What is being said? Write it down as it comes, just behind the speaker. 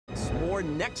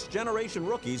more next-generation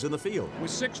rookies in the field.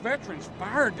 With 6 veterans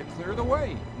fired to clear the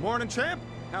way. Morning, champ.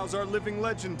 How's our living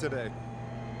legend today?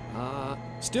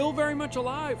 Still very much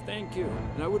alive, thank you.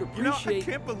 And I would appreciate... You know, I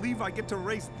can't believe I get to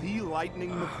race the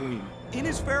Lightning McQueen in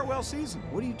his farewell season.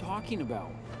 What are you talking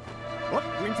about? Oh,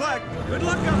 green flag. Good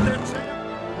luck out there,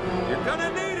 champ. You're gonna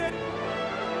need it.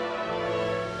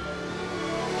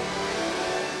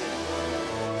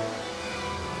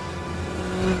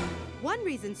 One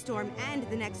reason Storm and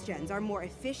the Next Gens are more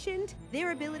efficient,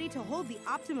 their ability to hold the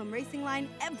optimum racing line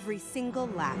every single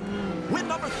lap. Win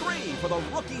number 3 for the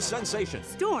rookie sensation.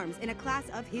 Storm's in a class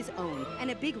of his own, and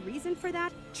a big reason for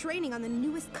that, training on the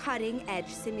newest cutting-edge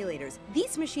simulators.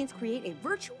 These machines create a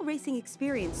virtual racing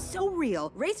experience so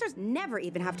real, racers never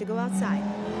even have to go outside.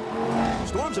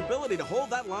 Storm's ability to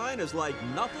hold that line is like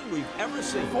nothing we've ever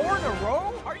seen. 4 in a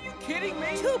row? Are you kidding me?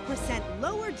 2%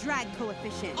 lower drag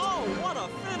coefficient. Oh, what a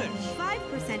finish!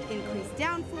 5% increased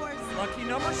downforce. Lucky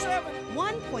number 7.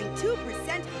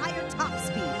 1.2% higher top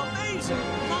speed. Amazing!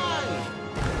 Fine!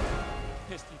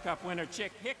 Piston Cup winner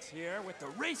Chick Hicks here with the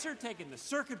racer taking the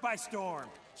circuit by storm.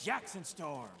 Jackson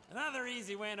Storm. Another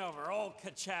easy win over old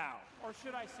Kachow. Or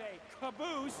should I say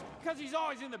Caboose, because he's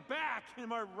always in the back,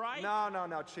 am I right?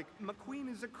 No, Chick. McQueen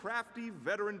is a crafty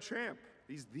veteran champ.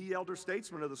 He's the elder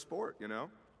statesman of the sport, you know?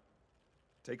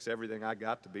 Takes everything I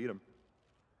got to beat him.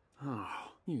 Oh,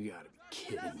 you gotta be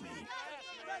kidding me.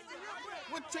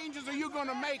 What changes are you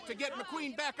gonna make to get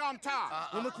McQueen back on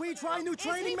top? Will McQueen try new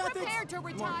training methods? Prepared to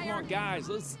retire? Come on, guys,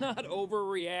 let's not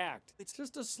overreact. It's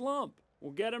just a slump.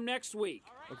 We'll get him next week.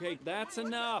 Okay, that's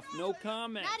enough. No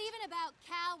comment. Not even about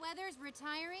Cal Weathers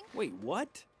retiring? Wait,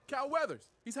 what? Cal Weathers.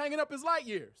 He's hanging up his light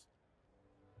years.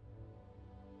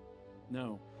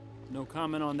 No. No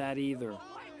comment on that either.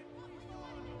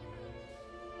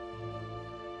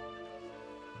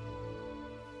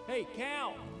 Hey,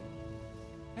 Cal!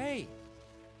 Hey!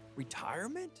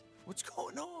 Retirement? What's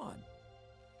going on?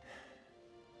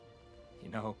 You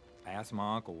know, I asked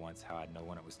my uncle once how I'd know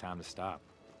when it was time to stop.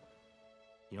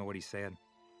 You know what he said?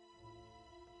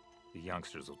 The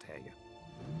youngsters will tell you.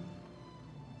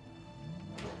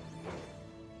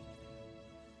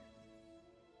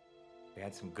 We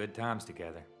had some good times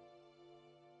together.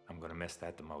 I'm gonna miss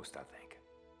that the most, I think.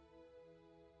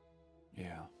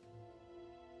 Yeah.